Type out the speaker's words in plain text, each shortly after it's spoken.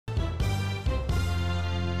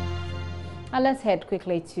And let's head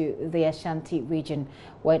quickly to the Ashanti region,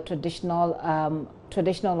 where traditional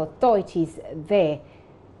authorities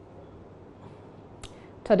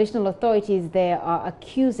there are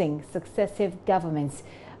accusing successive governments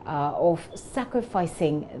of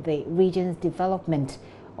sacrificing the region's development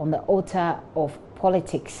on the altar of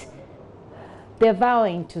politics. They're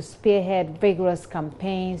vowing to spearhead vigorous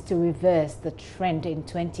campaigns to reverse the trend in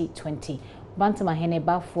 2020. Bantamahene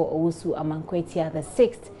Bafo Owusu Amankwetia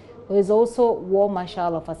VI, who is also War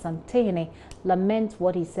Marshal of Asantehene, laments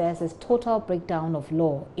what he says is total breakdown of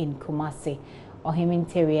law in Kumasi.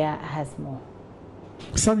 Ohiminteria has more.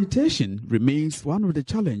 Sanitation remains one of the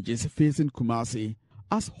challenges facing Kumasi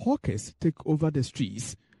as hawkers take over the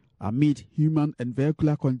streets amid human and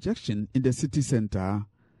vehicular congestion in the city center.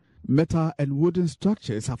 Metal and wooden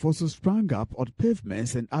structures have also sprung up on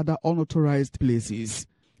pavements and other unauthorized places.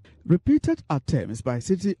 Repeated attempts by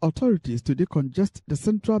city authorities to decongest the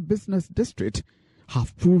central business district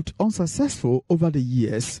have proved unsuccessful over the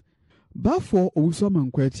years. Bafo Owusu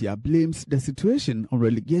Amankwetia blames the situation on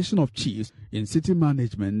relegation of chiefs in city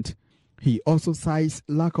management. He also cites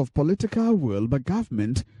lack of political will by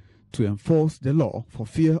government to enforce the law for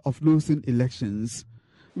fear of losing elections.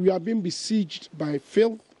 We are being besieged by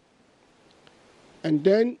filth. And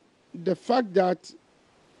then the fact that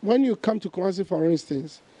when you come to Kumasi, for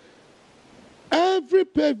instance, every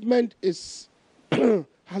pavement is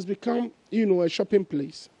has become, a shopping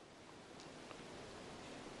place.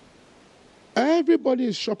 Everybody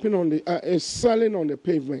is shopping on is selling on the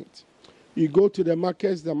pavement. You go to the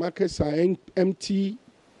markets are empty.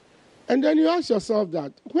 And then you ask yourself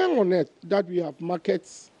that, where on earth that we have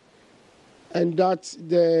markets and that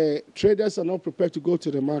the traders are not prepared to go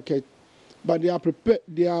to the market, but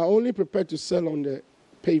they are only prepared to sell on the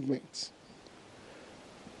pavement.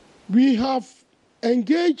 We have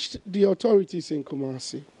engaged the authorities in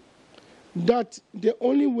Kumasi that the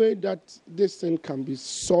only way that this thing can be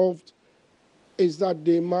solved is that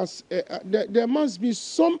there must be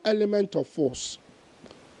some element of force,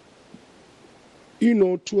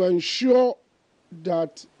 to ensure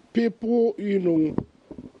that people,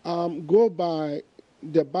 go by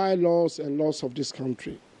the bylaws and laws of this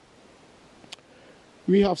country.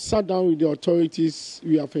 We have sat down with the authorities,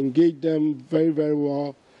 we have engaged them very, very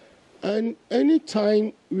well. And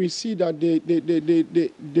anytime we see that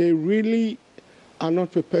they really are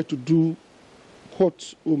not prepared to do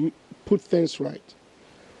what will put things right.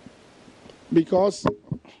 Because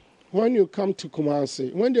when you come to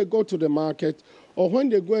Kumasi, when they go to the market or when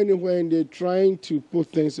they go anywhere and they're trying to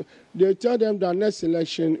put things, they tell them that next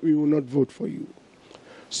election we will not vote for you.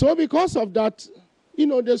 So because of that,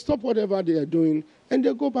 they stop whatever they are doing and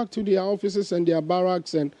they go back to their offices and their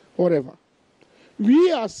barracks and whatever.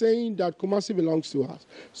 We are saying that Kumasi belongs to us.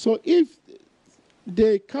 So if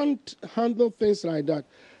they can't handle things like that,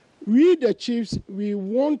 we, the chiefs, we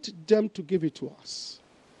want them to give it to us.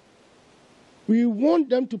 We want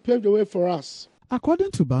them to pave the way for us.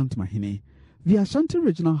 According to Bantamahene, the Ashanti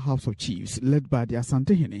Regional House of Chiefs, led by the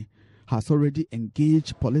Asantehene, has already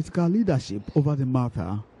engaged political leadership over the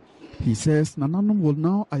matter. He says Nananom will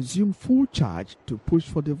now assume full charge to push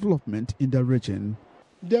for development in the region.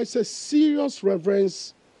 There's a serious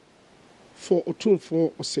reverence for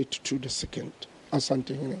Otumfuo Osei II,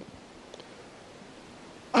 Asantehene.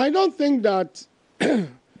 I don't think that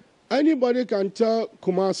anybody can tell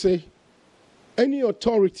Kumasi, any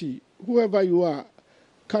authority, whoever you are,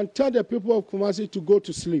 can tell the people of Kumasi to go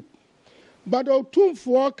to sleep. But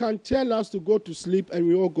Otumfuo can tell us to go to sleep and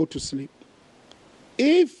we all go to sleep.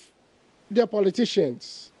 If the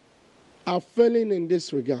politicians are failing in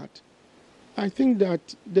this regard, I think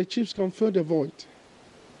that the chiefs can fill the void.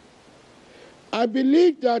 I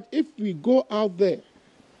believe that if we go out there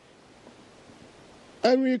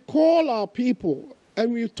and we call our people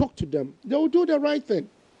and we talk to them, they will do the right thing.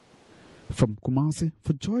 From Kumasi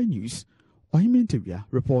for JoyNews, Ohiminteria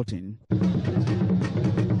reporting.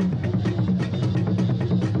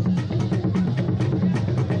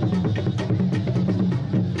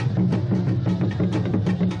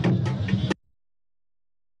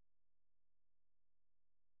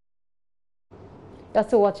 You're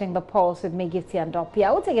still watching The Pulse with me, gov't and Doppia.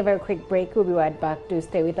 I will take a very quick break. We'll be right back. Do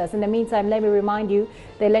stay with us. In the meantime, let me remind you,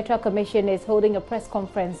 the Electoral Commission is holding a press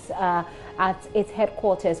conference at its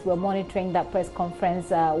headquarters. We're monitoring that press conference,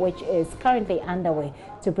 which is currently underway,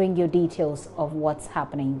 to bring you details of what's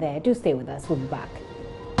happening there. Do stay with us. We'll be back.